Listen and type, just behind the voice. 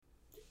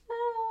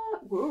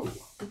Whoa.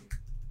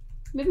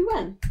 Maybe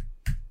when?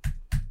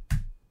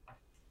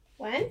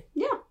 When?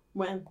 Yeah,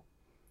 when?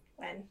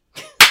 When?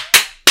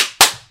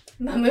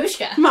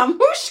 Mamushka.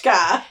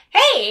 Mamushka!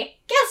 Hey,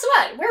 guess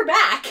what? We're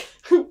back.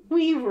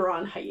 We were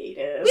on hiatus.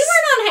 We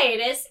weren't on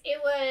hiatus. It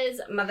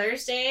was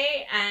Mother's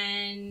Day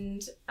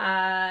and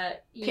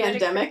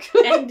Pandemic.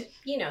 and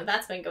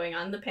that's been going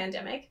on, the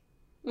pandemic.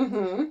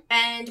 Mm-hmm.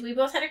 And we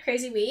both had a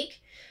crazy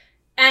week.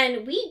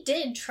 And we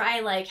did try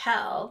like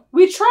hell.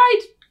 We tried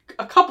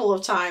a couple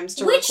of times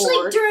to Which,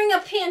 record. like, during a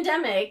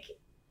pandemic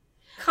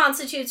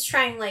constitutes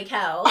trying like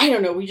hell. I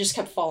don't know, we just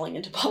kept falling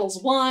into bottles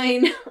of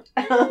wine.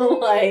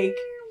 Like...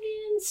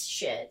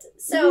 shit.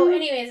 So,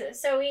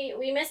 anyways, so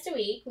we missed a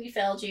week. We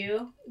failed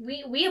you.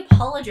 We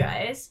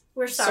apologize.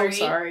 We're sorry.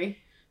 So sorry.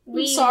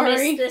 We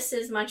sorry. missed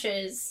this as much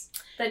as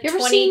the You ever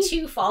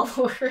 22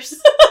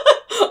 followers.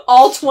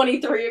 All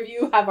 23 of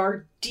you have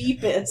our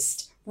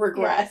deepest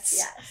regrets.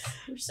 Yes.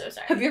 We're so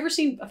sorry. Have you ever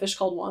seen A Fish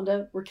Called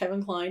Wanda, where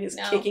Kevin Kline is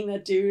kicking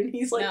that dude and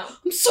he's like, No.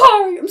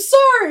 I'm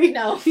sorry.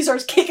 No. He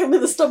starts kicking him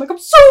in the stomach. I'm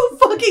so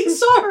fucking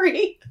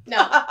sorry.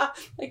 No.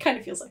 It kind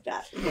of feels like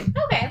that.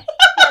 Okay.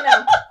 Yeah,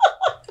 no.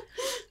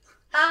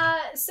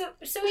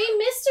 So we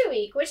missed a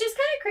week, which is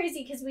kind of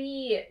crazy because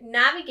we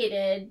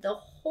navigated the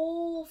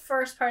whole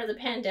first part of the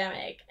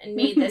pandemic and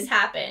made this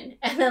happen.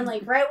 And then,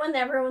 like, right when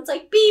everyone's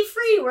like, be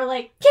free, we're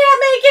like,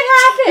 can't make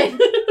it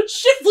happen!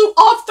 Shit flew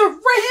off the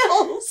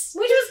rails!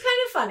 Which was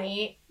kind of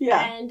funny. Yeah.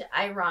 And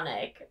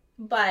ironic.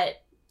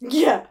 But,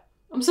 Yeah.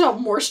 I'm somehow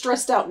more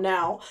stressed out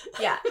now.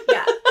 yeah. How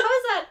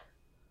is that?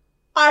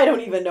 I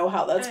don't even know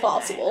how that's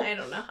possible. I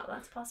don't know how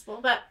that's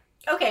possible. But,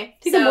 okay. I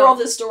think the moral of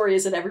this story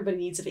is that everybody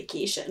needs a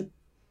vacation.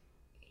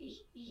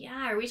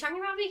 Yeah, are we talking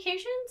about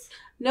vacations?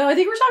 No, I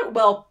think we're talking,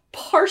 well,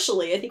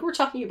 partially. I think we're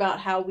talking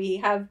about how we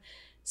have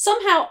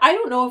somehow, I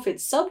don't know if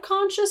it's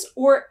subconscious,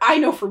 or I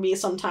know for me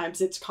sometimes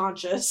it's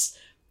conscious,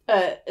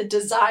 a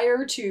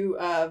desire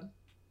to,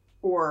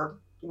 or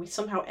we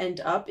somehow end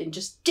up in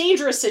just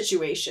dangerous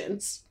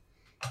situations.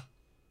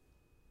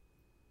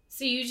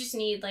 So you just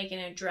need, like,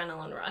 an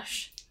adrenaline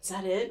rush. Is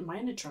that it? Am I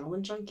an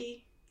adrenaline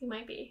junkie? You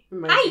might be.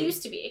 Might I be.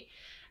 used to be.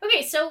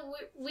 Okay, so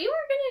we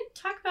were going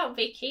to talk about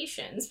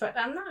vacations, but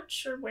I'm not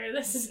sure where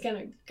this is going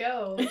to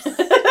go. So,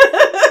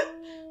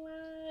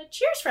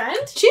 cheers, friend.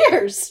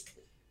 Cheers!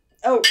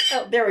 Oh,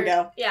 there we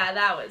go. Yeah,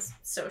 that was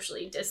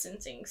socially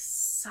distancing.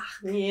 Suck.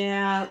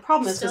 Yeah, the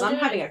problem is because Still I'm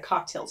doing having it. a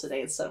cocktail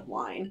today instead of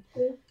wine.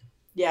 Cool.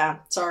 Yeah,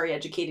 sorry,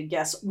 educated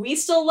guests. We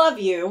still love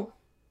you.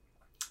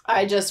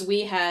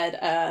 We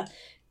had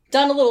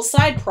done a little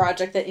side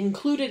project that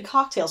included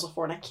cocktails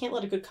before, and I can't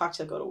let a good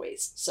cocktail go to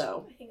waste,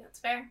 so. I think that's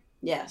fair.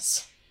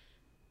 Yes.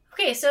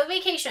 Okay, so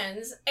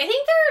vacations. I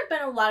think there have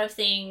been a lot of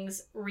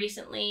things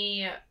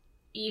recently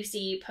you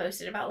see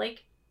posted about,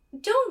 like,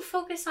 don't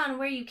focus on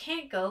where you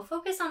can't go,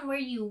 focus on where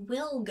you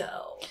will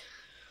go.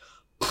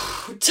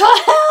 To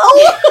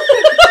hell!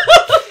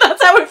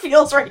 That's how it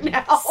feels right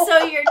now.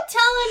 So you're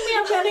telling me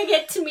I'm gonna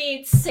get to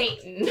meet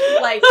Satan,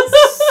 like,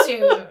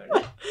 soon.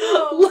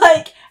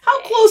 Like,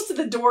 how close to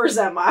the doors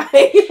am I?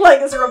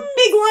 Like, is there a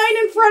big line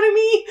in front of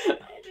me?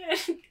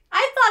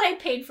 I thought I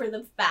paid for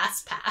the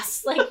fast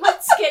pass. Like,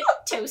 let's get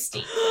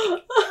toasty.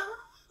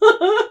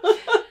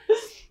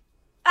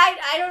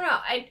 I don't know.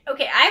 I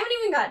haven't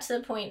even got to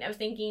the point of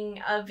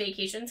thinking of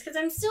vacations because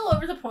I'm still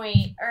over the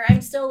point, or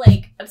I'm still,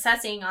 like,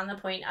 obsessing on the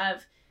point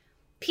of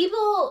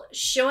people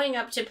showing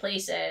up to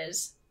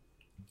places,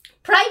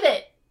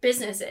 private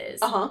businesses,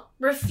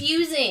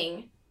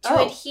 refusing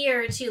to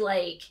adhere to,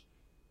 like,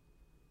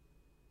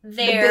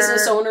 their... The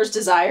business owner's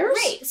desires?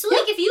 Right. So,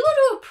 like, if you go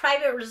to a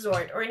private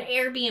resort or an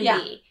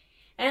Airbnb,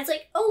 and it's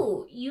like,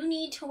 oh, you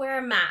need to wear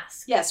a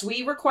mask. Yes,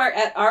 we require,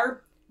 at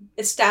our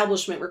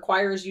establishment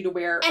requires you to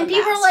wear a mask. And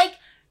people are like,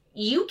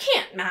 you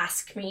can't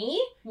mask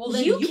me. Well,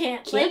 then you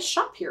can't like,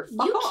 shop here.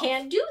 Fuck you off.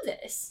 can't do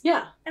this.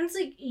 Yeah. And it's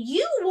like,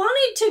 you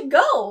wanted to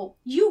go.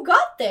 You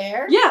got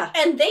there. Yeah.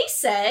 And they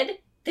said,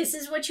 this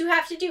is what you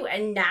have to do.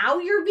 And now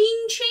you're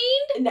being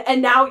chained?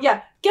 And now,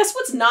 guess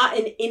what's not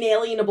an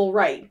inalienable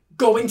right?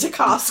 Going to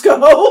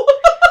Costco.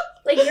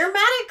 Like, you're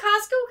mad at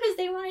Costco because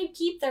they want to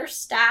keep their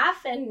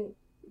staff and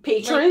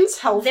patrons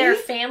healthy. Their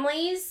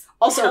families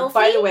also, healthy.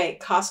 By the way,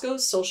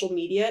 Costco's social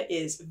media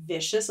is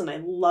vicious and I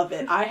love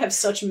it. I have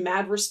such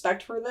mad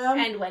respect for them.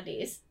 And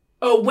Wendy's.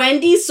 Oh,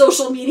 Wendy's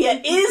social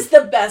media is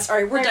the best. All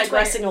right, we're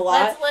digressing a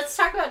lot. Let's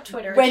talk about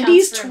Twitter.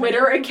 Wendy's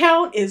Twitter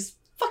account is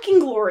fucking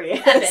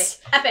glorious.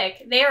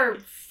 Epic. They are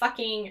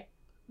fucking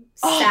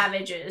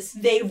savages.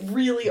 They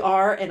really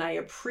are, and I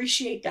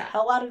appreciate the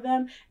hell out of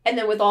them. And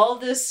then with all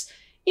of this,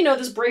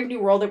 this brave new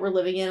world that we're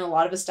living in, a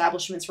lot of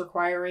establishments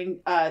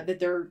requiring that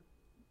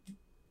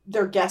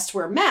their guests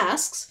wear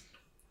masks.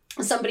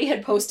 Somebody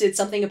had posted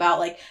something about,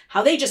 like,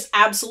 how they just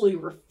absolutely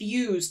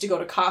refuse to go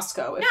to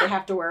Costco if they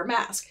have to wear a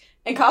mask.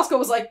 And Costco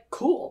was like,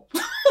 cool.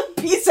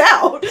 Peace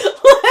out.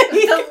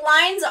 The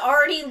line's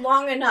already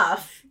long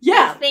enough.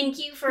 Yeah. Thank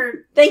you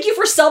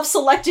for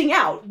self-selecting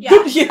out. Yeah.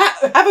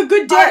 Have a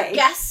good day. Our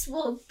guests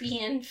will be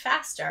in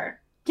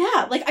faster.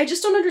 Yeah. Like, I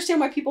just don't understand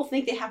why people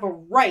think they have a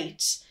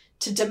right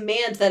to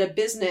demand that a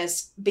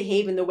business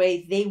behave in the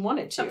way they want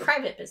it to. A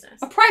private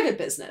business. A private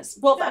business.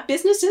 Well, Yeah. that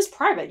business is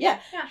private. Yeah.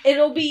 Yeah.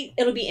 It'll be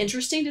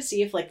interesting to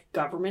see if like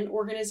government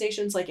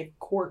organizations, like if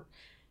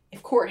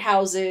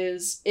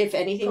courthouses, if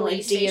anything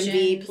Police like DMV,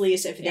 stations.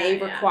 police, if they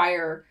Yeah.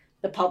 require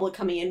the public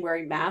coming in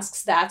wearing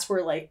masks, that's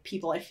where like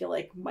people I feel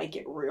like might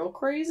get real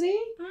crazy.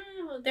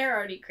 Well, they're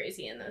already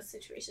crazy in those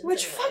situations.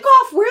 Which anyways. fuck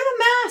off, wear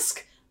the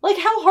mask. Like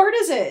how hard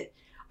is it?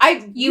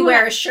 You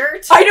wear a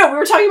shirt. I know, we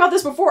were talking about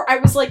this before. I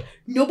was like,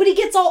 nobody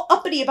gets all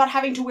uppity about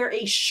having to wear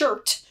a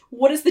shirt.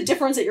 What is the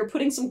difference that you're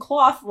putting some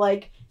cloth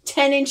like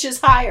 10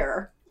 inches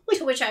higher?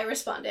 To which I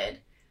responded,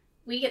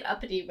 we get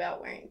uppity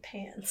about wearing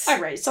pants. All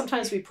right,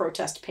 sometimes we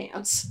protest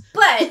pants.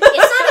 But it's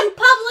not in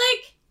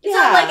public. It's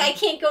not Yeah. like I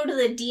can't go to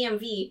the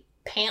DMV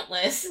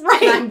pantless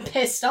Right. and I'm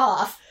pissed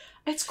off.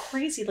 It's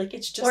crazy. Like,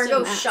 it's just Or a go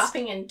mask.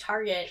 shopping in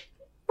Target.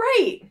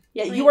 Right.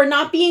 Yeah, Like- you are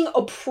not being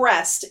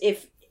oppressed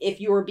if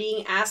you are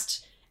being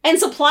asked and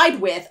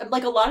supplied with.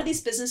 Like, a lot of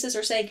these businesses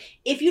are saying,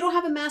 if you don't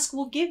have a mask,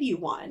 we'll give you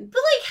one.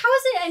 But like, how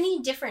is it any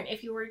different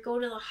if you were to go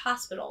to the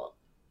hospital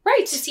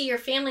Right. to see your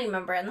family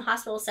member and the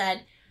hospital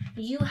said,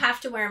 you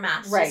have to wear a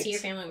mask Right. to see your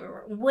family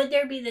member? Would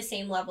there be the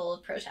same level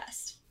of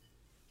protest?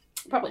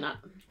 Probably not.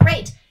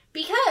 Right.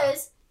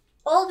 Because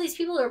all of these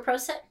people who are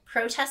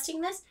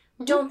protesting this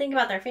don't think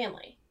about their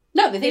family.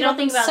 No, They think don't about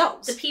think about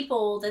themselves. the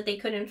people that they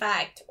could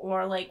infect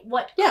or like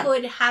what Yeah.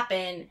 could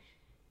happen,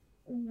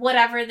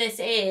 whatever this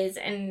is,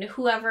 and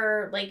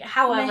whoever, like,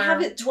 however, And they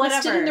have it twisted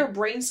whatever. in their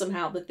brain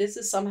somehow that this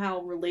is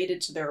somehow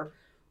related to their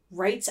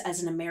rights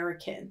as an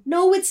American.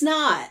 No, it's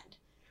not.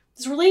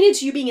 It's related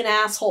to you being an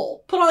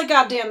asshole. Put on a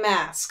goddamn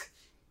mask.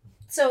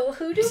 So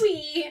who do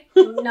we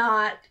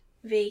not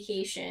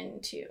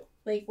vacation to?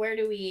 Like, where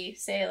do we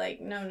say, like,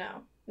 no,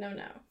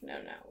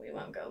 we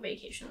won't go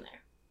vacation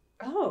there?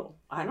 Oh,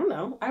 I don't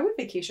know. I would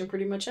vacation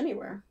pretty much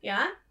anywhere.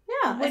 Yeah?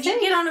 Yeah. Would you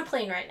get on a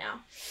plane right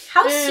now?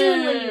 How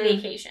soon will you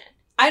vacation?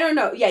 I don't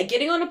know. Yeah,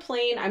 getting on a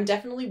plane, I'm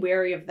definitely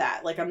wary of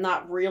that. Like, I'm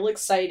not real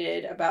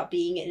excited about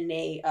being in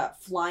a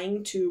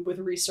flying tube with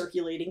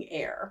recirculating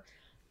air.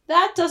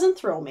 That doesn't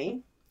thrill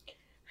me.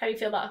 How do you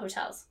feel about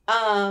hotels?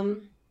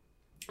 I'm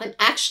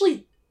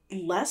actually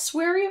less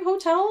wary of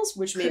hotels,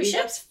 which maybe Cruise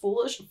that's ships?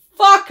 foolish.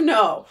 Fuck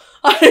no.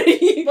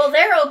 Well,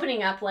 they're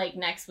opening up, like,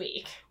 next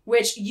week.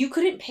 Which you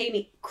couldn't pay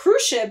me.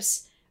 Cruise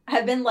ships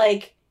have been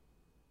like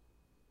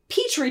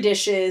petri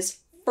dishes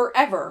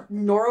forever.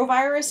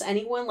 Norovirus,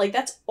 anyone, like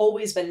that's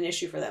always been an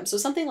issue for them. So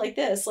something like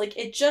this, like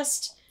it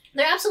just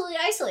They're absolutely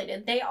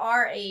isolated. They're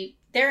an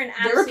they're a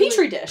absolute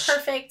petri dish.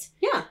 perfect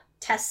Yeah.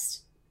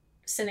 test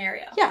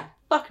scenario. Yeah.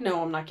 Fuck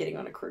no, I'm not getting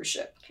on a cruise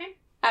ship. Okay.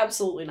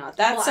 Absolutely not.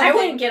 That's Well, I something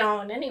wouldn't get on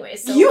one anyway,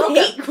 so you welcome.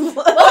 hate.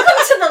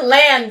 Welcome to the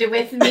land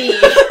with me.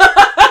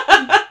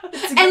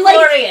 It's And like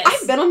glorious.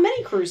 I've been on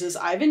many cruises.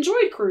 I've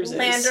enjoyed cruises.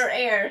 Land or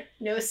air,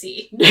 no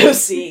sea. No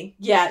sea.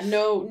 Yeah,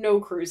 no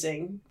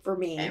cruising for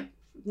me. Okay.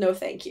 No,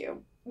 thank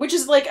you. Which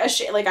is like a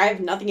shame. Like I have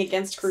nothing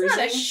against It's cruising.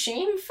 not a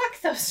shame.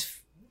 Fuck those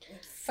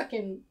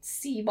fucking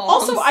sea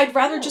balls. Also, I'd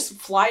rather No. just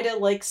fly to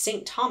like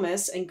St.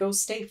 Thomas and go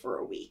stay for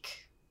a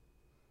week.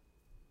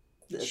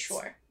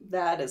 Sure.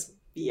 That is,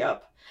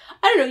 yep.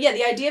 I don't know. Yeah,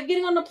 the idea of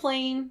getting on a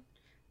plane,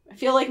 I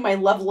feel like my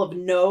level of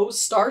no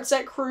starts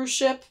at cruise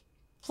ship.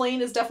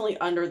 Plane is definitely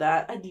under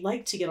that. I'd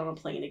like to get on a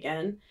plane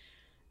again.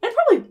 I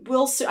probably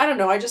will soon. I don't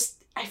know. I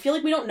feel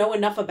like we don't know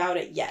enough about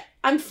it yet.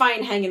 I'm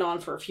fine hanging on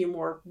for a few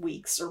more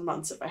weeks or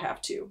months if I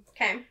have to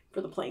Okay.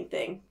 for the plane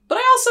thing. But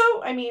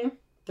I mean,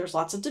 there's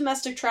lots of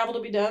domestic travel to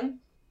be done.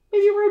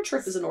 Maybe a road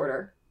trip is in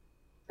order.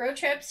 Road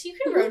trips. You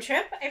can road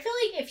trip. I feel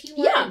like if you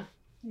want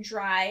to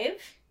drive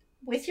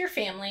with your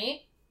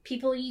family,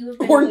 people you have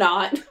been... Or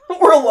not.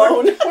 Or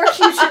alone. Or you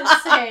should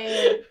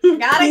say,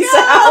 gotta Peace go.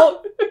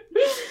 out.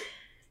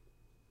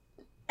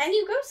 And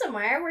you go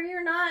somewhere where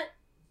you're not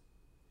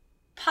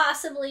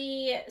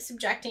possibly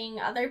subjecting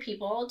other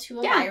people to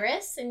a Yeah.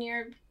 virus and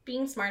you're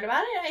being smart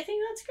about it. I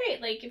think that's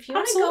great. Like, if you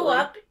want to go Absolutely.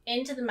 up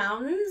into the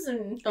mountains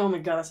and Oh my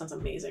god, that sounds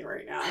amazing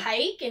right now.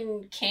 hike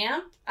and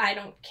camp, I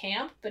don't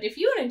camp, but if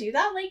you want to do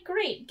that, like,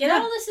 great. Get Yeah.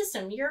 out of the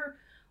system. You're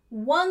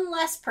one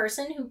less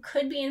person who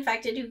could be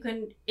infected, who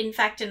could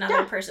infect another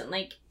Yeah. person.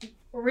 Like,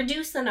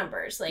 reduce the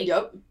numbers. Like,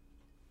 Yep.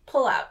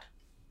 pull out.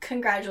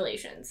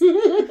 Congratulations.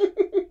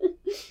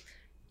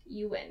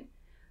 You win.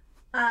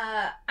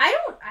 I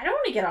don't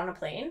want to get on a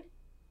plane.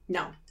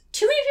 No.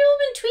 Too many people have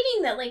been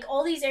tweeting that, like,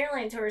 all these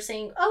airlines who are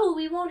saying, oh,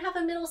 we won't have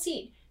a middle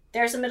seat.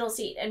 There's a middle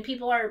seat. And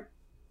people are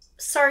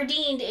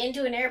sardined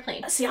into an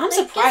airplane. See, I'm Like, guess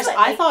surprised. what?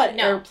 I Like, thought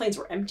no. airplanes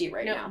were empty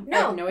right now. I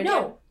have no idea.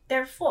 No,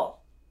 they're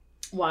full.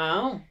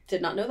 Wow.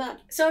 Did not know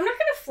that. So I'm not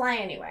going to fly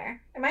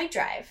anywhere. I might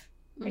drive.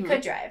 I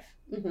could drive.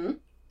 Mm-hmm.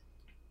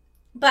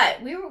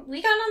 But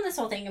we got on this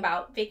whole thing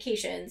about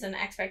vacations and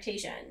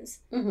expectations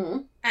Mm-hmm.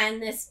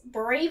 and this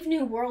brave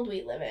new world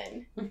we live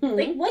in. Mm-hmm.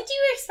 Like, what do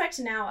you expect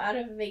now out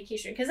of a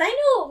vacation? Because I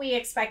know what we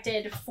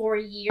expected 4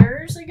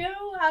 years ago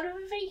out of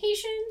a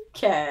vacation.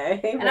 Okay.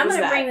 And I'm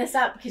going to bring this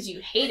up because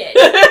you hate it.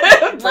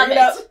 Bring Love it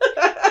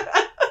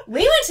up.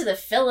 We went to the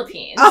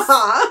Philippines.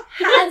 Uh-huh.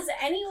 Has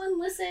anyone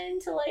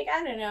listened to, like,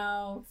 I don't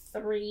know,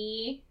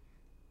 3?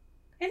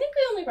 I think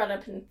we only brought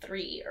up in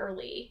 3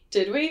 early.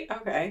 Did we?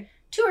 Okay.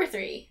 2 or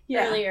 3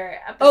 earlier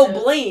Oh,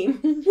 episodes. Blame.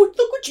 Look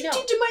what you No.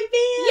 did to my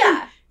van.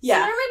 Yeah. Yeah.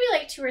 So there might be,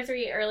 like, 2 or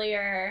 3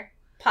 earlier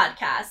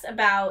podcasts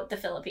about the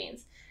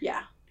Philippines.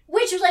 Yeah.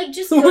 Which, like,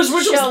 just Which goes to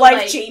was show,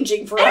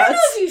 life-changing for I don't us. know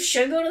if you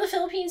should go to the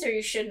Philippines or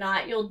you should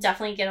not. You'll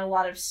definitely get a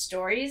lot of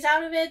stories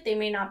out of it. They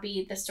may not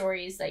be the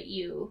stories that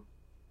you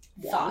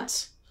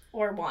thought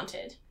or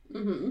wanted.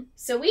 Mm-hmm.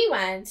 So we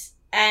went,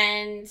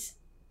 and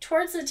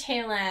towards the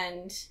tail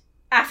end,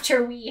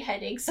 after we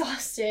had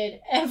exhausted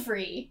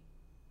every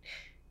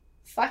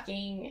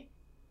fucking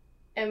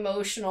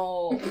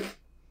emotional,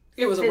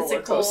 It was a roller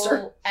physical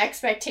coaster.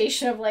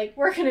 expectation of, like,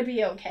 we're gonna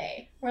be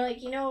okay. We're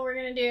like, you know what we're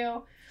gonna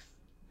do?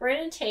 We're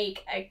gonna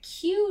take a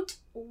cute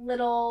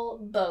little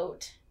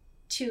boat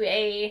to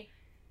a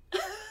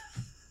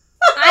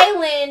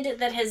island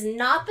that has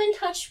not been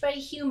touched by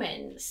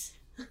humans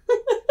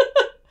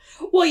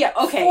Well, yeah,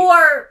 okay.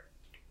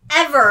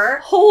 forever.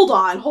 Hold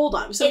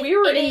on. So we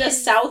were It in the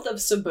is- south of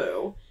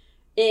Cebu,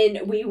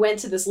 and we went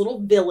to this little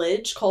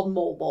village called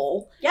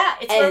Mobile. Yeah,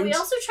 it's where we And-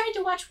 also tried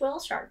to watch whale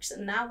sharks,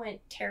 and that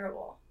went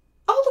terrible.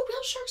 Oh, the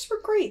whale sharks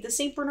were great. The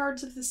St.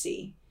 Bernards of the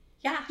Sea.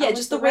 Yeah, how Yeah, was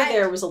just the way ride?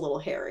 there was a little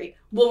hairy.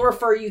 We'll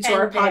refer you to And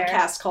our there.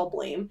 podcast called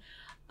Blame.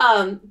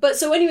 But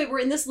so anyway, we're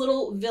in this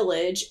little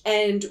village,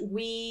 and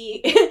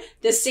we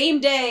the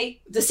same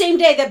day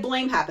that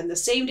Blame happened, the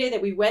same day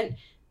that we went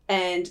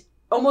and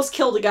almost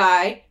killed a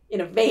guy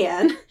in a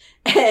van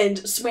and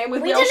swam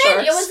with We whale didn't.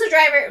 sharks. It was the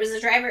driver. It was the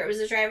driver. It was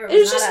the driver. It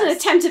was not just an us.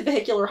 attempt at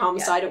vehicular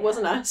homicide. Yeah, It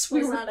wasn't us. It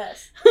was not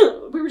us.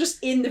 We were just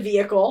in the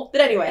vehicle. But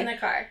anyway, In the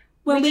car.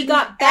 when we didn't-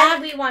 got back,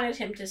 and we wanted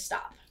him to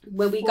stop.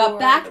 when we for got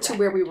back the to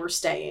where we record. were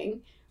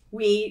staying,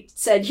 we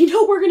said, you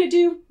know what we're going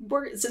to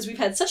do? Since we've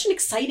had such an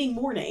exciting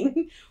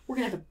morning, we're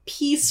going to have a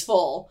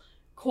peaceful,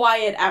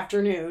 quiet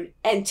afternoon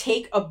and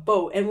take a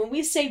boat. And when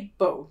we say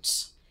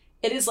boat,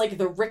 it is like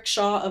the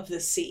rickshaw of the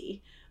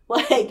sea.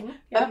 Like,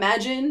 Yep.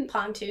 imagine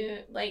Pontoon,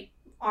 like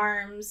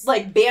arms.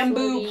 like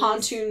bamboo 40s.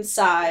 pontoon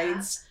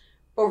sides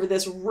over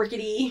this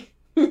rickety...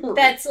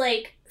 That's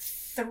like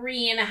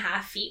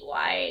 3.5 feet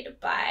wide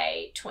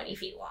by 20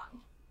 feet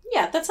long.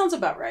 Yeah, that sounds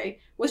about right.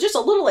 With just a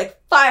little, like,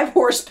 5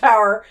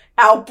 horsepower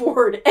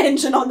outboard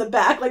engine on the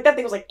back. Like, that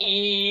thing was like,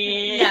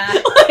 Yeah.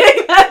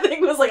 Like, that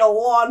thing was like a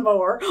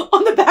lawnmower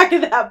on the back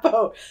of that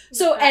boat.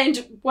 So, Yeah.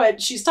 and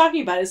what she's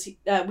talking about is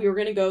we were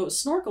going to go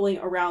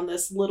snorkeling around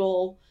this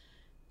little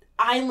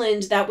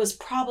island that was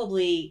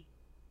probably,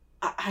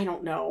 I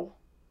don't know,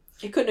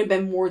 it couldn't have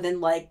been more than,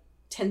 like,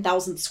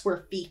 10,000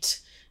 square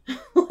feet.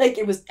 Like,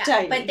 it was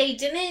tiny. But they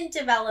didn't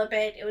develop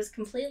it. It was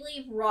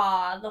completely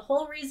raw. The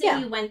whole reason Yeah.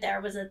 you went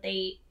there was that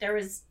there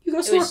was You go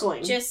it was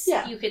snorkeling. just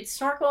yeah. you could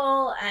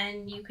snorkel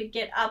and you could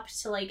get up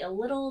to like a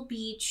little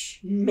beach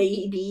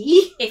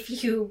Maybe.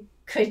 if you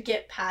could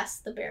get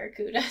past the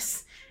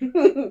barracudas.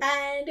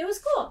 And it was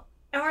cool.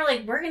 And we're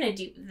like, we're gonna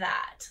do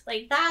that.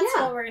 Like that's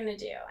Yeah. what we're gonna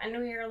do. And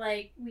we were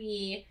like,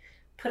 we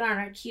put on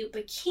our cute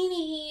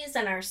bikinis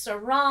and our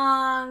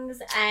sarongs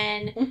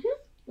and Mhm.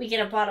 we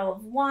get a bottle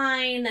of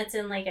wine that's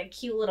in like a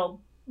cute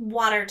little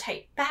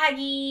watertight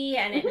baggie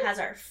and it has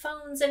our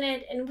phones in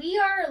it. And we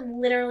are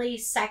literally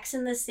Sex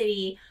in the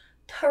City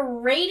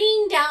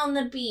parading down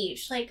the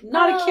beach. Like,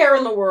 Not a "Oh, care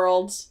in the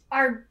world.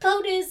 our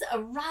boat is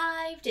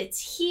arrived.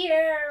 It's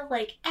here.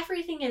 Like,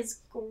 everything is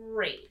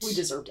great. We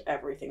deserved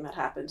everything that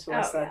happened to Oh,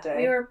 us that yeah.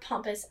 day. We were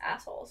pompous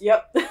assholes.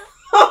 Yep.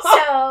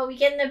 So we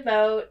get in the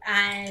boat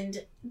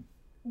and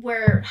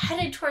we're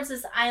headed towards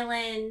this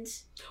island.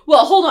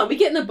 Well, hold on. We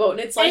get in the boat and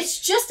it's And like it's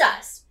just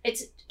us.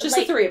 It's just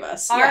like the three of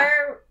us. Yeah.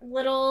 our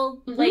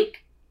little Mhm.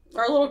 like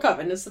Our little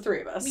coven is the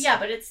three of us. yeah,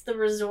 but it's the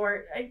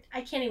resort.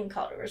 I can't even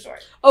call it a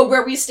resort. Oh,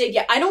 where we stayed.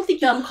 Yeah, I don't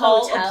think you The can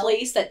call a hotel.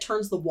 place that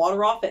turns the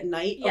water off at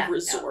night Yeah, a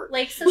resort. no.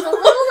 Like so the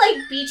little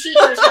like beachy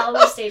hotel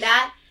we stayed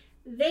at,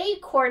 they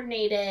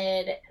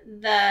coordinated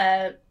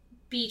the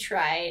beach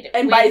ride.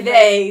 And with, by like,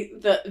 they,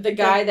 the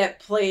guy that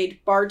played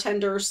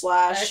bartender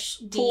slash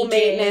pool DJ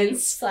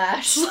maintenance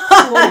slash slash-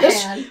 pool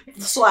man.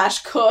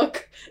 slash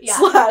cook Yeah.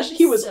 slash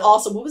he was So-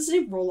 awesome. What was his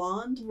name?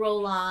 Roland.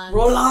 Roland.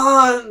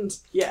 Roland.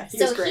 Yeah, he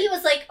was So great. he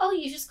was like, "Oh,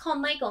 you just call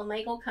Michael.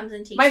 Michael comes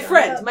and takes My you on the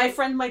friend, boat." my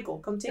friend Michael,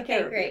 come take Okay,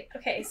 care of great.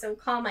 Okay, so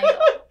call Michael.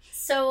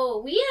 So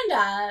we end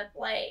up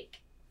like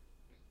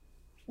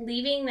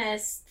leaving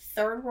this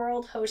third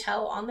world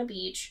hotel on the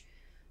beach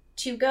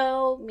to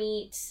go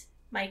meet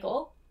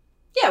Michael.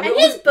 you. Yeah, And but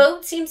his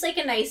boat seems like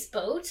a nice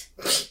boat.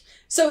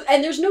 so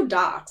and there's no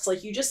docks.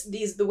 Like you just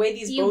the way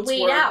these You boats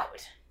wait work.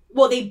 out.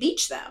 Well, they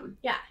beach them.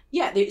 Yeah.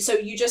 Yeah. So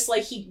you just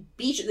like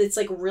it's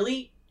like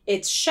really,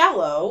 it's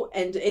shallow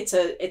and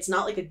it's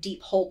not like a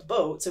deep hulled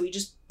boat. So he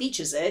just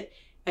beaches it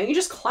and you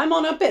just climb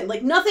on up in.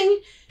 Like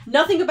nothing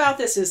about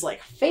this is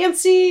like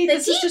fancy. The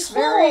This deep is just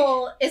very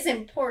hole is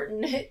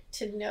important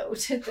to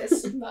note at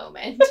this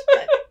moment.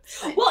 But it's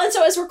fine. well. And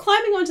so as we're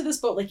climbing onto this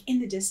boat, like in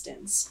the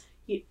distance,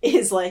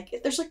 is like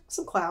there's like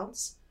some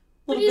clouds.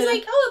 But he's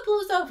like, oh, it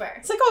blows over.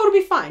 It's like, oh, it'll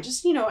be fine.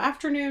 Just,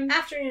 afternoon.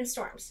 Afternoon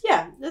storms.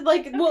 Yeah,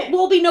 like, Okay.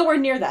 we'll be nowhere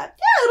near that.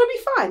 Yeah, it'll be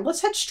fine.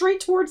 Let's head straight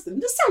towards them.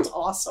 This sounds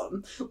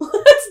awesome.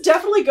 Let's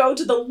definitely go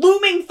to the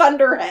looming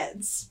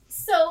Thunderheads.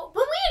 So,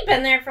 but we had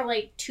been there for,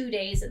 like, 2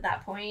 days at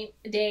that point.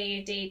 A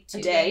day,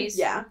 2 days.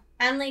 Yeah.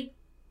 And, like,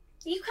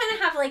 you kind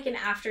of have, like, an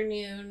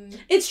afternoon.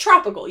 It's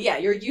tropical, yeah.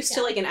 You're used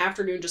to, like, an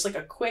afternoon, just, like,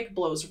 a quick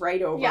blows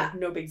right over. Yeah.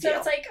 No big deal. So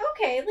it's like,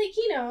 okay, like,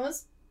 he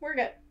knows. We're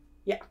good.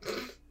 Yeah.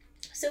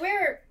 So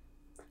we're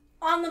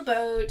on the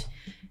boat,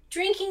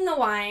 drinking the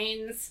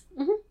wines.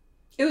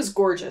 It was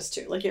gorgeous,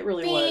 too. Like, it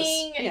really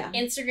being was. Yeah.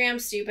 Instagram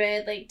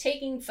stupid, like,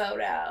 taking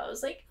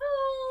photos. Like,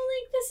 oh,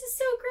 like, this is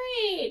so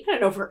great. I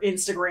don't know if we're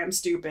Instagram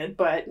stupid,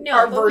 but No,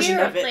 our but version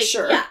we were, of it, like,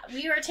 sure. Yeah,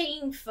 we were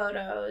taking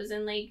photos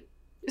and, like...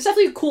 It's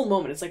definitely a cool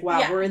moment. It's like, wow,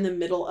 Yeah. we're in the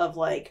middle of,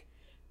 like,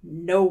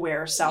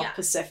 nowhere, South Yeah.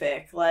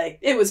 Pacific. Like,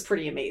 it was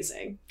pretty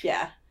amazing.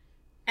 Yeah.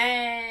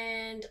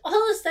 And all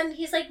of a sudden,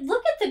 he's like,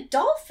 look at the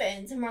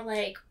dolphins. And we're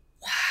like,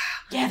 wow.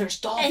 Yeah, there's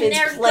dolphins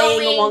they're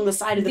playing going along the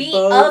side of the The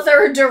boat.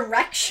 other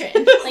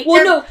direction. Like,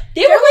 well, no,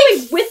 they were they're,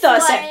 going like, with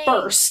us at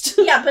flying- first.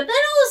 Yeah, but then all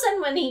of a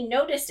sudden when he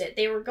noticed it,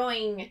 they were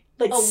going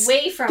Like,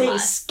 away from they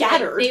us.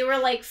 scattered. Like, they were,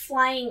 like,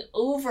 flying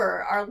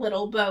over our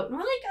little boat. And we're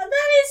like, oh,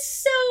 that is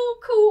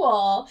so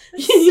cool.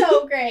 It's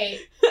so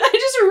great. I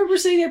just remember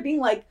sitting there being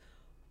like,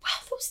 wow,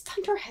 those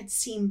thunderheads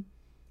seem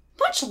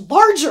much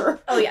larger.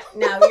 Oh, yeah.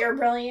 Now you're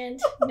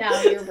brilliant.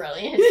 Now you're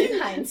brilliant in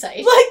hindsight.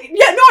 Like,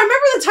 yeah, no, I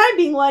remember the time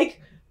being like,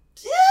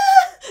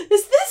 yeah,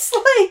 is this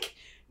like,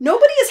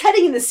 nobody is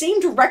heading in the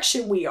same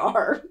direction we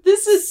are.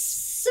 This is...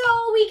 So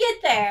we get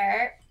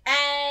there,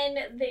 and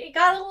it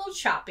got a little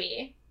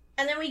choppy.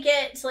 And then we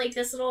get to, like,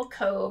 this little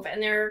cove,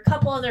 and there are a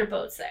couple other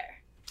boats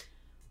there.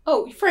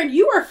 Oh, friend,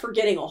 you are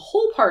forgetting a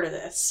whole part of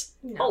this.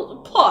 No. Hold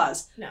on,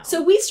 pause. No.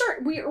 So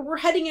we're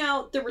heading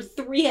out. There were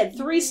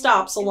three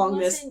stops along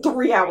this wasn't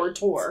 3-hour great.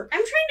 tour. I'm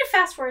trying to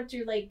fast forward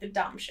through, like, the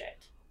dumb shit.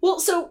 Well,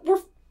 so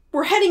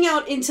we're heading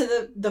out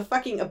into the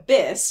fucking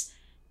abyss,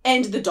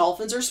 and the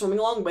dolphins are swimming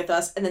along with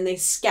us, and then they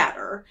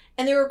scatter.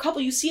 And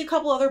you see a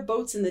couple other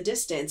boats in the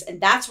distance, and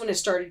that's when it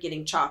started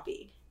getting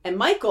choppy. And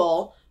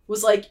Michael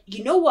was like,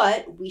 you know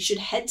what? We should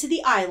head to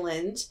the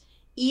island.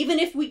 Even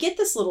if we get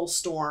this little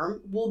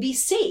storm, we'll be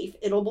safe.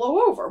 It'll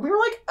blow over. We were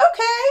like,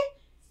 okay.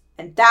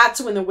 And that's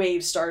when the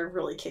waves started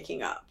really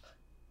kicking up.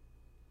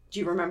 Do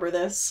you remember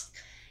this?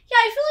 Yeah,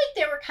 I feel like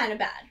they were kind of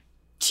bad.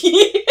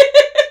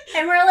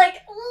 And we're like,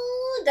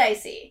 ooh,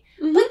 dicey.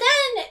 Mhm. But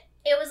then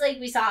it was like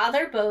we saw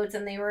other boats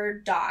and they were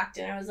docked,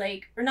 and I was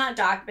like, or not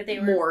docked, but they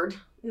were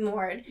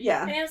moored.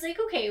 Yeah. And I was like,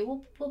 okay,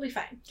 we'll be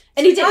fine.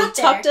 And he did. He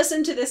tucked us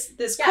into this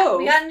Yeah, cove.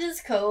 we got into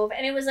this cove,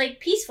 and it was like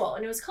peaceful,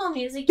 and it was calm.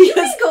 He was like, you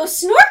guys go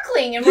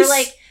snorkeling, and we're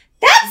like,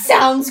 that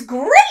sounds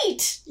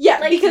great. Yeah,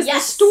 like, because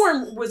yes. the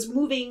storm was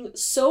moving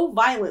so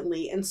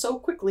violently and so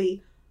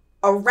quickly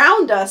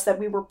around us that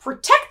we were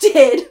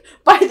protected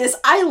by this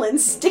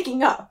island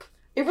sticking up.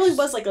 It really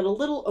was like a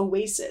little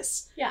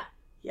oasis. Yeah.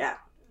 Yeah.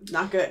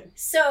 Not good.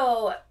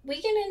 So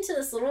we get into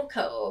this little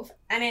cove,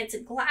 and it's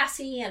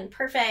glassy and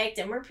perfect,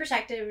 and we're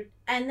protected,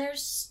 and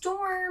there's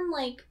storm,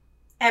 like,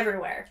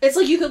 everywhere. It's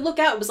like you could look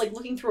out. It was like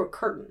looking through a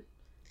curtain.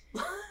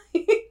 And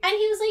he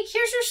was like,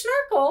 here's your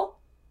snorkel.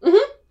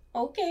 Mhm.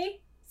 Okay,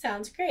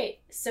 sounds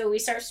great. So we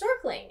start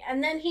snorkeling.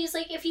 And then he's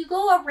like, if you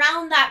go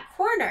around that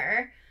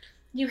corner,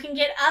 you can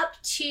get up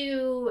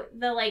to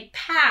the, like,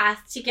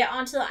 path to get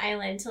onto the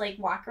island to, like,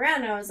 walk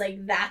around. And I was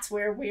like, that's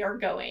where we are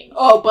going.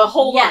 Oh, but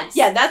hold on. Yes.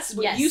 Yeah, that's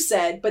what Yes. you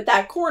said, but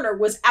that corner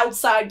was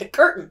outside the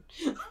curtain.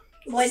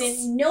 Well, I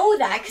didn't know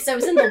that because I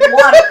was in the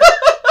water.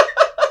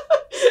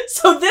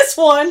 So this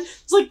one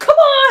was like, come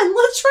on,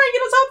 let's try and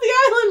get us off the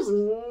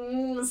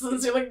island. This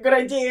doesn't seem like a good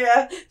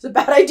idea. It's a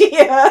bad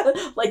idea.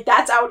 Like,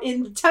 that's out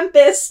in the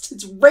tempest.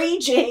 It's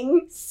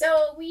raging.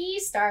 So we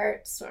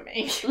start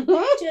swimming.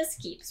 Mhm. Just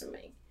keep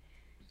swimming.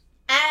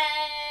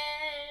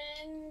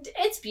 And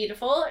it's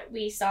beautiful.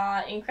 We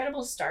saw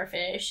incredible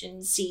starfish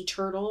and Sea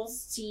turtles.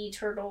 sea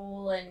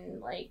turtle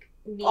and, like,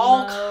 Nemo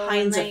All and,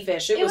 kinds like, of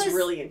fish. It was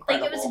really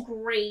incredible. Like, it was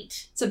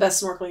great It's the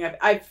best snorkeling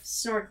I've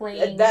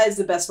snorkeling. that is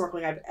the best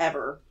snorkeling I've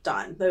ever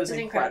done. That was It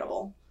was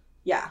incredible.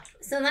 Yeah.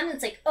 So then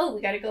it's like, oh,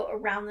 we got to go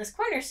around this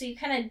corner. So you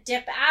kind of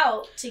dip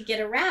out to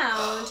get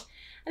around.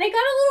 And it got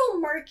a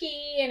little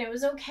murky, and it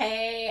was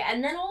okay.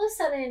 And then all of a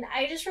sudden,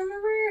 I just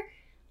remember,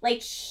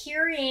 like,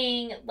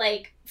 hearing,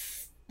 like,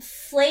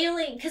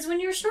 flailing. Because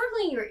when you're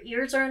snorkeling, your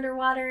ears are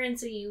underwater, and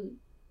so you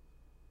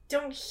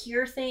don't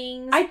hear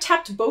things. I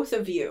tapped both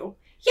of you.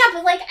 Yeah,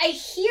 but, like, I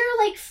hear,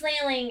 like,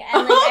 flailing,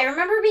 and, like, I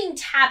remember being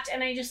tapped,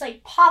 and I just,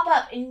 like, pop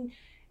up, and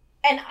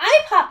I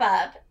pop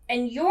up,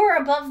 and you're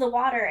above the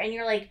water, and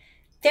you're like,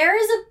 there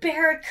is a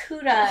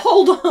barracuda,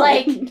 Hold on.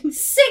 like,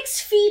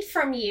 6 feet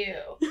from you.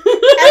 And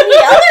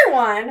the other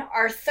one,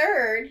 our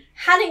third,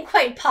 hadn't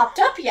quite popped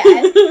up yet,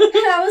 and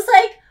I was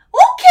like,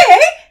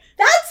 okay,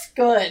 that's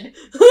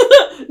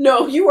good.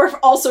 No, you were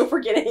also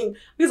forgetting,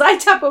 because I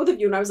tapped both of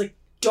you, and I was like,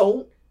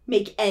 don't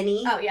make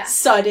any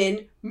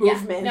sudden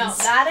movements. Yeah, no,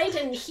 that I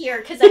didn't hear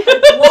because I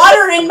had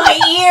water in my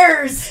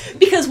ears.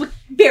 Because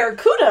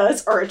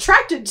barracudas are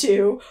attracted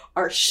to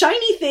are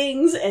shiny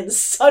things and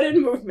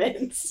sudden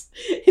movements.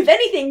 If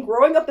anything,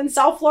 growing up in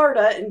South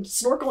Florida and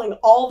snorkeling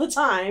all the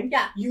time,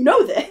 Yeah. you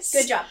know this.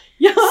 Good job.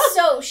 Yeah.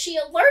 So she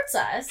alerts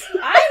us.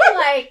 I'm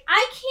like,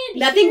 I can't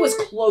That thing hear- was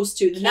close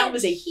to, and that can't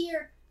was a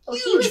hear.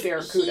 huge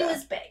barracuda. He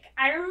was big.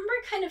 I remember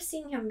kind of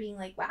seeing him being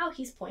like, wow,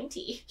 he's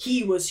pointy.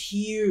 He was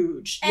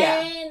huge.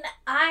 Yeah. And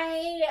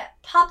I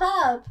pop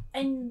up,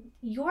 and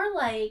you're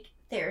like,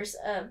 there's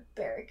a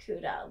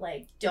barracuda.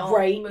 Like, don't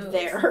Right move.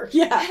 there.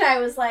 Yeah. And I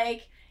was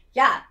like,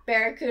 yeah,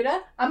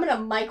 barracuda. I'm gonna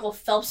Michael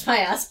Phelps my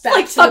ass back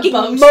Like to the fucking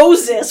boat.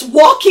 Moses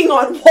walking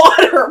on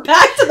water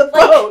back to the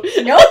boat.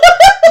 Nope.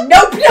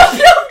 Nope.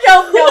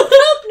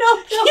 Nope.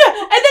 Yeah,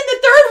 and then the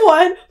third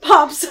one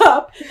pops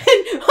up,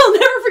 and I'll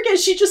never forget,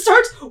 she just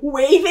starts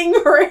waving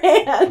her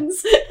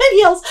hands and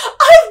yells,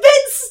 "I've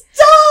been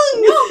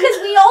stung!" No,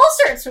 because we all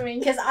start swimming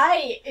because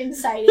I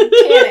incited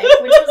panic,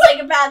 which was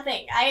like a bad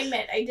thing. I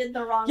admit I did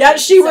the wrong Yeah, thing.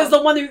 she was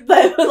the one who,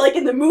 like,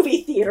 in the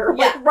movie theater,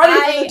 like,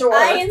 running for the door.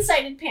 I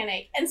incited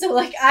panic. And so,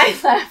 like, I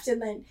left,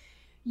 and then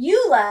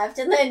you left,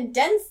 and then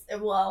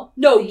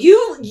No,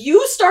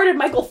 you started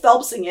Michael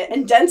Phelpsing it,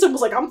 and Denson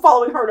was like, I'm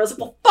following her, and I was like,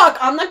 well, fuck,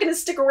 I'm not gonna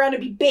stick around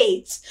and be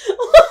bait. So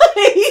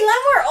then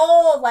we're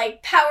all,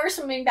 like, power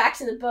swimming back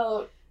to the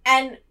boat,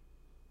 and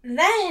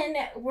then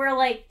we're,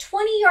 like,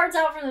 20 yards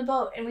out from the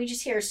boat, and we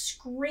just hear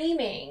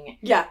screaming.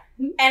 Yeah.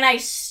 And I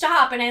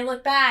stop, and I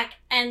look back,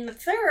 and the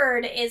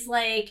third is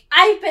like,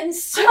 I've been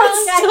stung,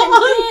 I've been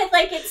I've been bit,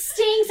 like, it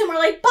stings, and we're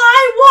like,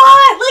 by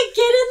what? Like,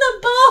 get in the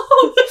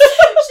boat!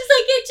 She's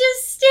like, it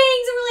just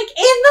stings, and we're like,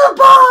 in the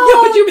boat!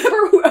 Yeah, but do you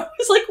remember who I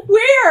was like,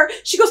 where?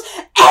 She goes,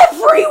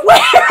 everywhere!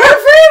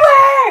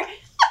 Everywhere!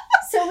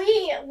 So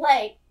we,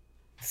 like,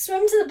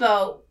 swim to the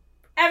boat,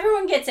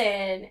 everyone gets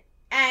in,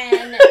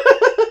 and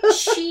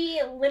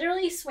she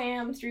literally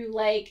swam through,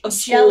 like, A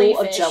school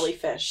jellyfish. of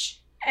jellyfish.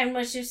 And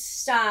was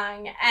just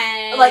stung,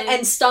 and...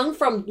 And stung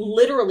from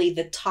literally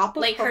the top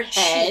of like her her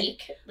head,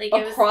 cheek. Like,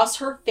 it was... across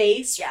her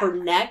face, Yeah. her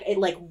neck, it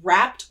like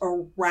wrapped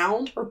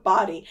around her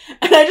body.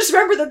 And I just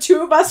remember the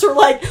two of us were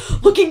like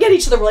looking at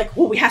each other, we're like,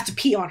 well, we have to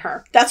pee on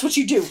her. That's what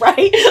you do, right?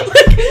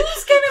 Like,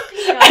 Who's gonna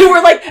pee on and her?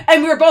 we're like,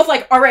 and we were both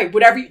like, all right,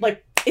 whatever you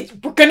like,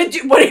 we're gonna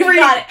do whatever We you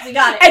got it. We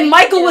got it. And We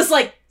Michael can do was it.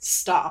 like,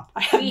 stop.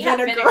 I have We have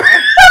vinegar. vinegar.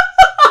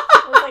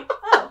 I was like,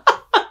 oh,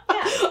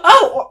 yeah.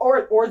 Oh,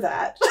 or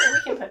that.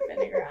 We can put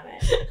vinegar on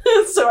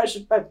it. So I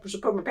should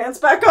put my pants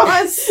back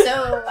on.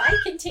 So I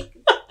can take...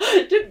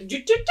 Did Do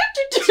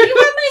you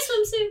wear my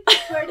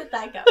swimsuit? Where did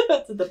that go?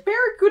 Did the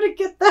barracuda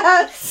get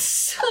that?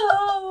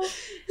 So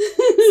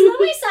then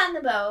we sat in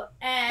the boat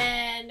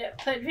and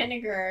put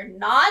vinegar,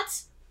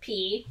 not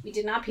pee. We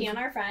did not pee on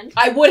our friend.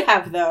 I would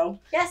have, though.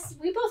 Yes,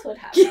 we both would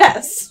have.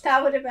 Yes.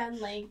 That would have been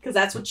like, Because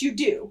that's what you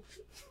do.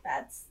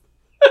 that's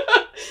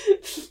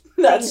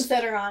That's things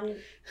that are on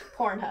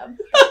Pornhub.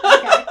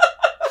 Okay.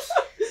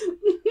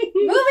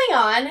 Moving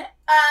on.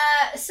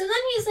 So then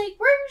he's like,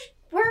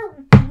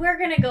 we're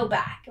gonna go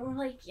back, and we're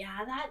like,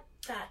 yeah,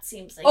 that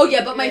seems like. Oh, a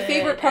yeah, but my good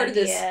favorite part of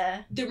this-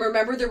 idea.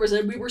 remember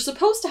we were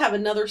supposed to have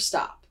another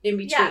stop in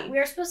between. Yeah, we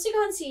were supposed to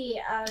go and see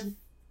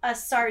a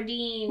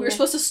sardine. We were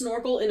supposed to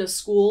snorkel in a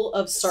school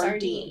of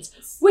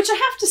sardines. Which I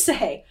have to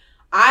say,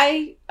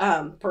 I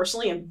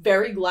personally am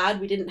very glad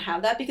we didn't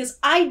have that, because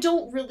I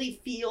don't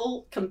really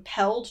feel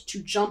compelled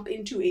to jump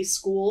into a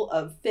school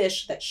of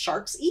fish that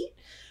sharks eat.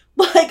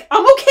 Like,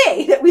 I'm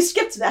okay that we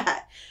skipped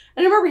that.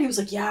 And I remember he was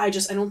like, yeah, I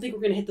don't think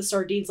we're gonna hit the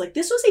sardines. Like,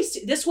 this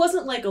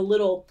wasn't like a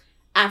little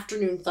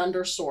afternoon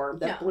thunderstorm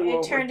that blew it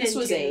over. turned This into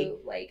was a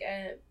like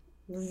a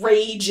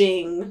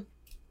raging.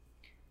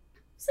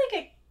 it's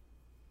like a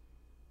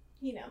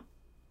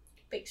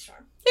big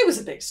storm. It was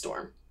a big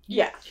storm.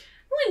 Yeah.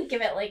 I wouldn't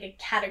give it like a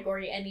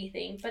category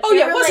anything, but Oh there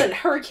yeah, it were, wasn't like,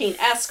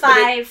 hurricane-esque.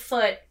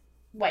 5-foot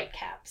white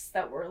caps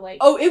that were like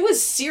Oh, it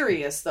was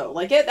serious though.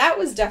 Like that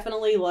was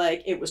definitely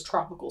like it was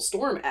tropical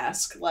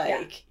storm-esque.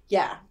 Like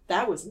yeah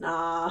that was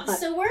not.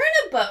 So we're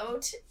in a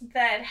boat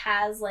that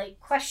has like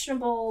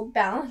questionable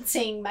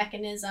balancing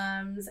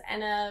mechanisms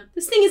and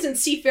This thing isn't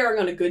seafaring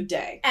on a good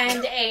day.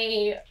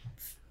 a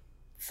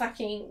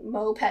fucking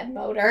moped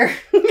motor.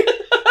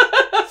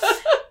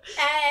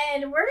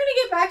 And we're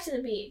gonna get back to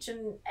the beach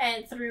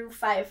and through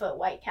 5-foot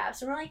white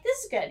caps, and we're like, this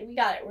is good, we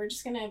got it. We're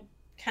just gonna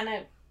kind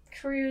of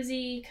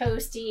cruisy,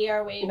 coasty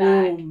our way back.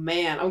 Oh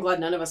man, I'm glad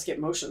none of us get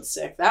motion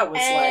sick. That was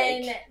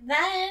And like.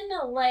 then,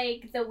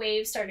 like, the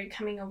waves started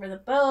coming over the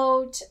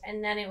boat,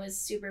 and then it was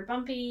super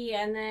bumpy,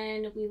 and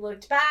then we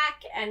looked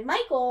back, and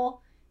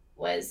Michael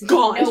was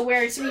Gone.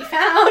 nowhere to be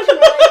found. And we're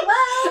like,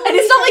 well... And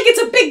it's not like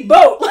it's a big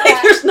boat. Like Yeah.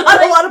 there's not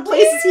Like, a lot of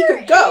places he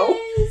could go.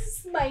 where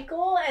is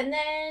Michael? And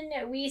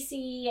then we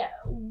see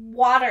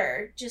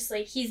water, just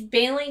like, he's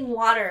bailing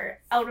water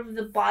out of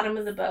the bottom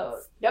of the boat.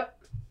 And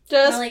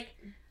Just we're like,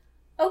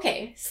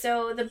 okay,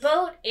 so the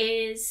boat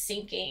is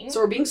sinking.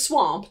 so we're being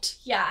swamped.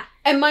 Yeah.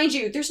 And mind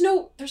you, there's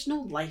no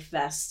life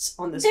vests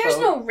on this There's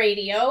boat. no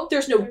radio.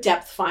 There's no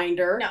depth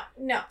finder.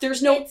 No.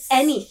 There's no It's-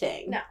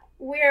 anything. No.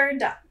 We're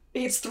done.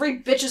 It's three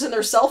bitches and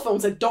their cell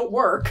phones that don't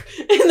work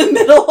in the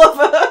middle of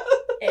a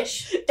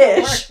ish.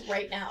 Ish. Work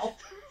right now.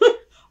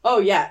 Oh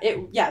yeah,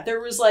 there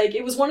was like,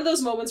 it was one of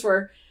those moments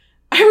where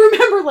I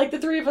remember like the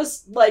three of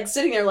us like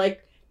sitting there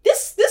like,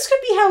 this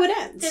could be how it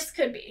ends. This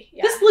could be.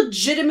 Yeah. This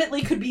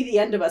legitimately could be the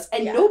end of us,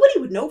 and nobody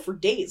would know for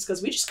days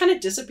because we just kind of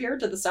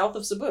disappeared to the south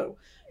of Cebu.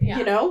 Yeah.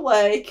 You know,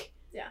 like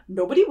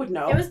nobody would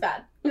know. It was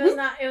bad. It was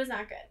not. It was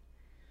not good.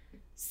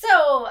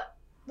 So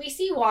we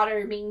see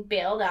water being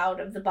bailed out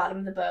of the bottom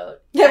of the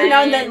boat. Every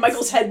now and then,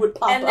 Michael's head would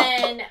pop and up.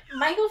 And then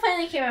Michael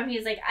finally came up. He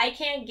was like, "I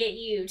can't get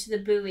you to the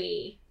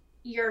buoy.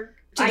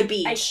 To the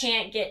beach. I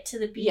can't get to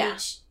the beach. Yeah.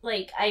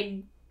 Like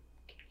I'm."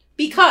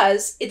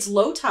 Because it's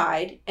low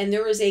tide and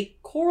there is a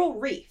coral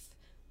reef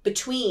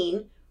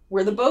between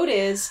where the boat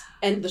is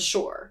and the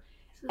shore.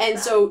 And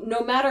so no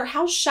matter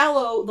how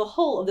shallow the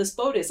hull of this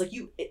boat is, like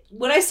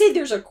when I say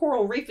there's a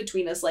coral reef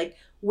between us, like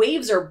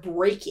waves are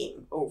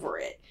breaking over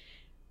it.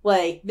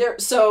 Like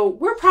so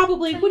we're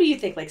probably, what do you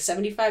think, like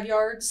 75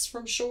 yards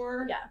from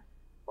shore? Yeah.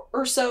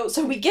 Or so.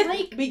 So we get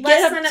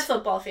less than a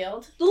football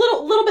field. A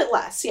little bit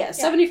less, yeah,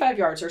 75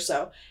 yards or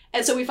so.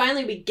 And so we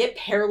get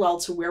parallel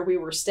to where we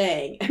were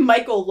staying. And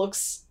Michael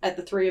looks at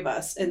the three of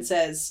us and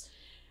says,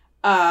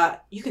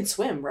 you can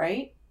swim,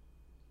 right?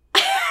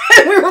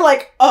 And we were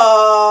like,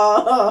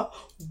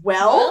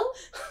 well?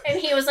 And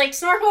he was like,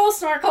 snorkel,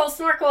 snorkel,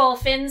 snorkel,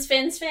 fins,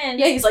 fins, fins.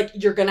 Yeah, he's like,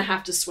 you're gonna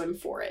have to swim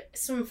for it.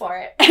 Swim for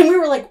it. And we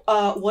were like,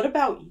 what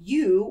about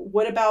you?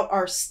 What about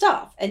our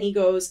stuff? And he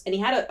goes, and he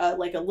had a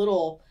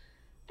little,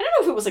 I don't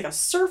know if it was like a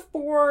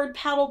surfboard,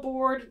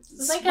 paddleboard. It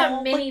was like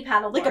a mini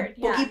paddleboard. Like a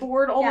boogie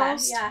board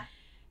almost. Yeah.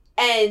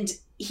 And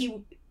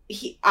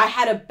I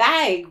had a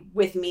bag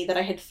with me that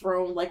I had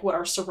thrown like what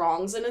our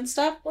sarongs in and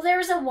stuff. Well, there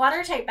was a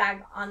watertight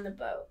bag on the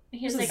boat.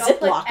 He was like, I'll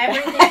put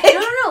everything.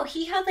 No.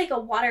 He had like a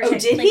watertight. Oh,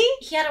 did he?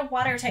 He had a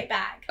watertight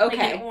bag. Okay.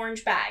 Like an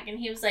orange bag, and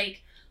he was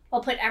like,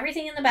 "I'll put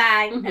everything in the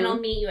bag, and I'll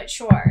meet you at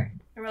shore."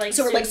 And we're like,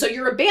 so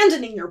you're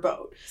abandoning your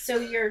boat. So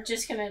you're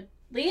just gonna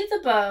leave the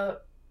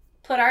boat,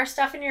 put our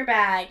stuff in your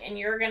bag, and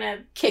you're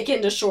gonna kick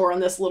into shore on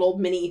this little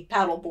mini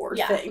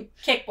paddleboard thing.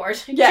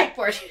 Kickboard. Yeah.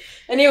 Kickboard.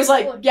 And he was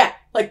like,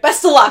 like,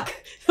 best of luck.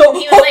 Hope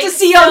like, to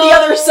see you on the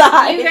other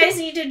side. You guys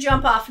need to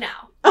jump off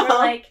now. We're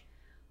like,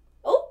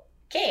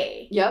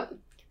 okay. Yep.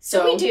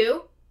 So we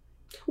do.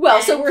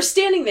 Well, so we're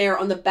standing there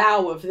on the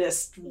bow of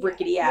this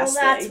rickety ass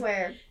thing. Well, that's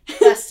where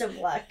best of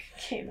luck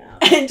came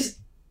out. And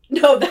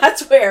no,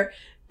 that's where.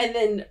 And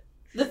then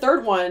the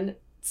third one,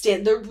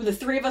 the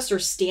three of us are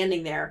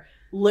standing there,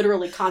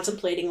 literally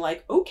contemplating,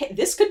 like, okay,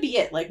 this could be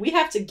it. Like, we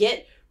have to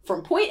get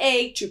from point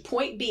A to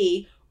point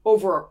B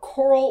over a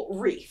coral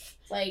reef.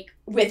 Like,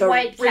 with a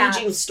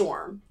raging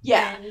storm.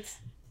 Yeah.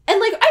 And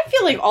like, I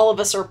feel like all of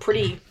us are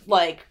pretty,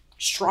 like,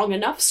 strong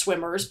enough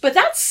swimmers, but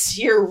that's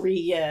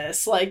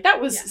serious. Like, that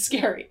was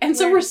scary. And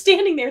so we're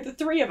standing there, the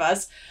three of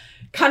us,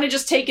 kind of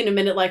just taking a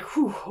minute, like,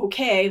 whew,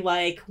 okay,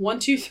 like, 1,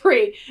 2,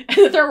 3. And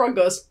the third one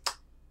goes,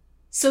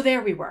 so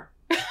there we were.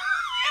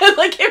 And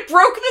like, it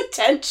broke the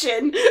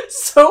tension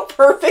so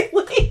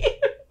perfectly.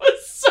 It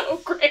was so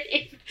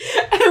great.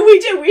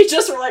 And we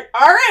just were like,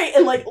 all right,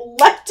 and like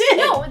leapt in.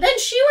 No, then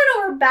she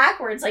went over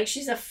backwards like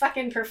she's a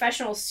fucking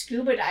professional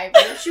scuba diver.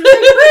 She was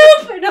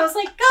like, boop! And I was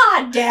like,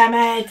 God damn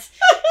it.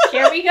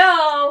 Here we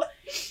go.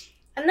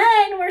 And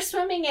then we're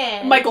swimming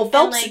in. Michael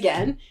Phelps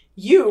again.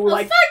 You were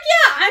like, fuck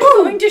yeah, I'm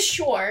going to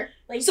shore.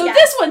 Like, so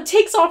this one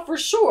takes off for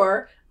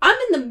shore. I'm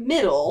in the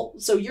middle,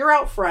 so you're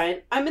out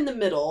front. I'm in the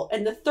middle,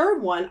 and the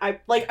third one, I'm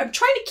trying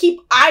to keep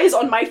eyes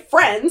on my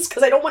friends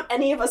because I don't want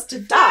any of us to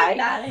die.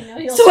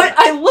 So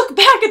I look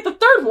back at the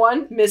third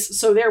one, Miss.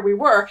 So there we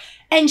were,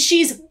 and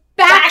she's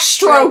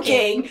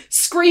backstroking,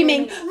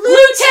 screaming,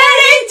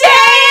 "Lieutenant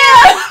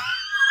Dan!"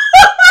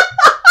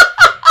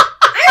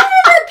 I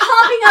remember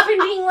popping up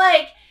and being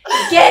like,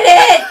 "Get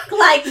it!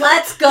 Like,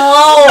 let's go!"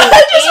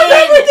 I just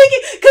remember thinking,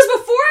 because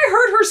before I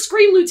heard her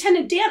scream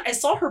Lieutenant Dan, I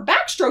saw her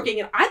backstroking,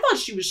 and I thought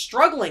she was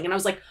struggling, and I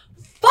was like,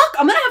 fuck,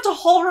 I'm gonna have to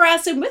haul her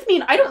ass in with me,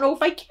 and I don't know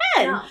if I can.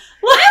 No.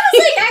 I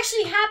was, like,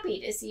 actually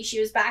happy to see she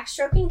was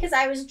backstroking, because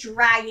I was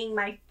dragging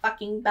my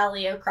fucking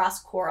belly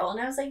across coral, and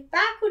I was like,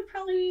 back would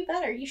probably be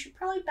better. You should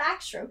probably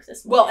backstroke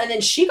this one. Well, and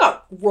then she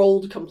got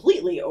rolled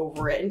completely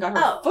over it and got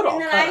her foot all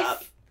cut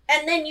up.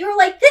 And then you were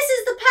like, this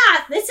is the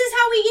path. This is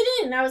how we get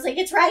in. And I was like,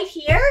 it's right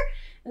here.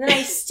 And then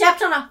I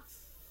stepped on a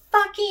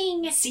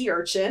fucking sea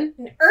urchin.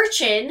 An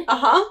urchin.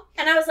 Uh-huh.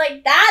 And I was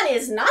like, that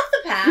is not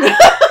the path. Then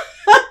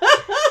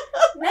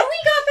we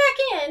got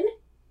back in.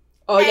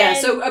 Oh, yeah.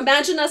 So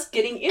imagine us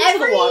getting into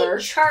the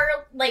water.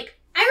 I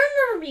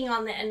remember being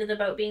on the end of the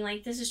boat being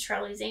like, this is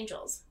Charlie's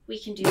Angels. We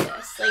can do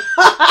this.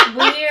 Like,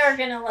 we are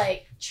going to,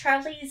 like,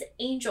 Charlie's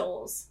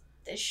Angels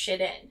this shit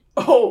in.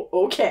 Oh,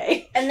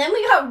 okay. And then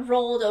we got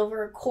rolled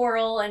over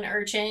coral and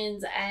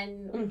urchins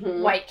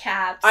and white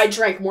caps. I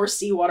drank more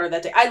seawater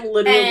that day. I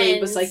literally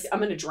was like, I'm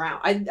gonna drown.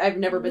 I've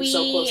never been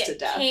so close to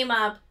death. We came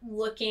up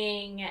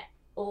looking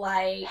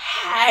like...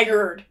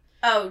 haggard.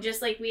 Oh,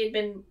 just like we had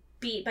been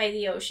beat by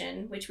the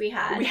ocean, which we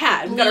had. We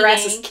got our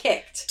asses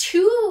kicked.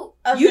 Two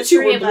of You the two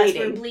three were of us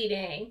bleeding. were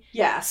bleeding.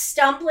 Yes.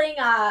 Stumbling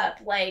up,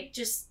 like,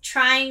 just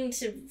trying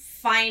to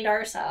find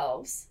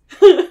ourselves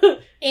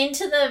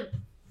into the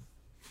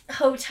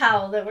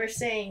hotel that we're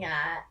staying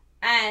at.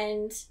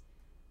 And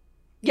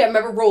yeah,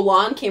 remember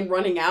Roland came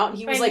running out and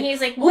he was like,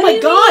 he's like, oh my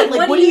God,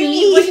 like, what do you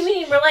need? What do you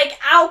mean? We're like,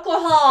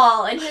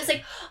 alcohol. And he was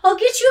like, I'll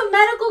get you a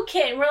medical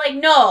kit. And we're like,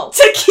 no.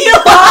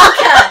 Tequila!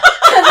 Vodka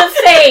to the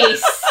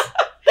face.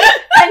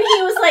 And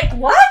he was like,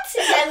 what?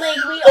 And like,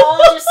 we all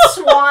just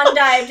swan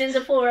dived into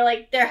the pool. We're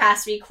like, there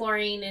has to be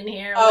chlorine in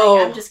here.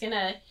 Like, I'm just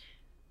gonna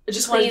I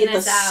just want to clean get the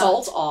this out.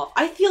 salt off.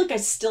 I feel like I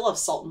still have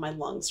salt in my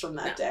lungs from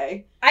that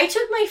day. I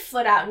took my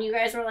foot out and you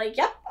guys were like,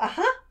 yep,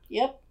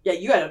 yep. Yeah,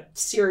 you had a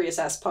serious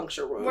ass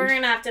puncture wound. We're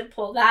gonna have to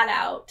pull that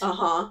out.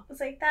 Uh-huh. I was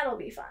like, that'll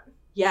be fun.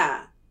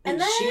 Yeah.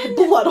 And she then- had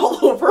blood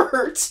all over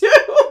her too.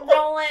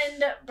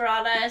 Roland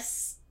brought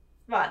us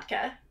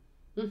vodka.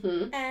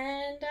 Mm-hmm.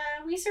 And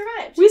we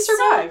survived. We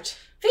survived. So,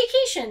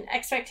 vacation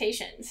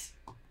expectations.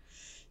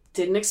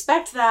 Didn't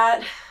expect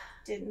that.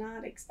 Did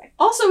not expect.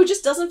 Also, it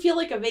just doesn't feel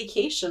like a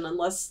vacation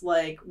unless,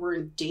 like, we're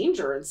in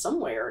danger in some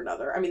way or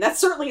another. I mean, that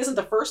certainly isn't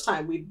the first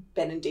time we've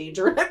been in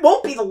danger, and it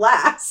won't be the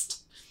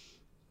last.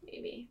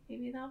 Maybe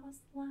that was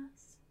the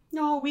last.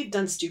 No, we've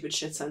done stupid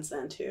shit since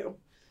then, too.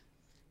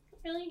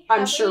 Really?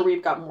 I'm Have sure we?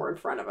 we've got more in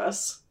front of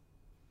us.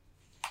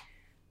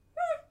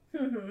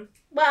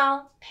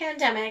 Well,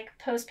 pandemic,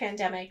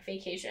 post-pandemic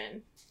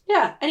vacation.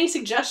 Yeah, any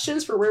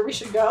suggestions for where we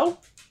should go?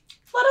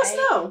 Let us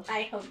know.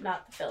 I hope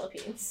not the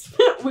Philippines.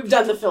 We've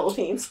done the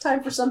Philippines.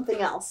 Time for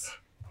something else.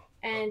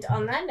 And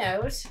on that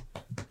note,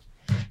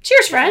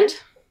 Cheers, friend.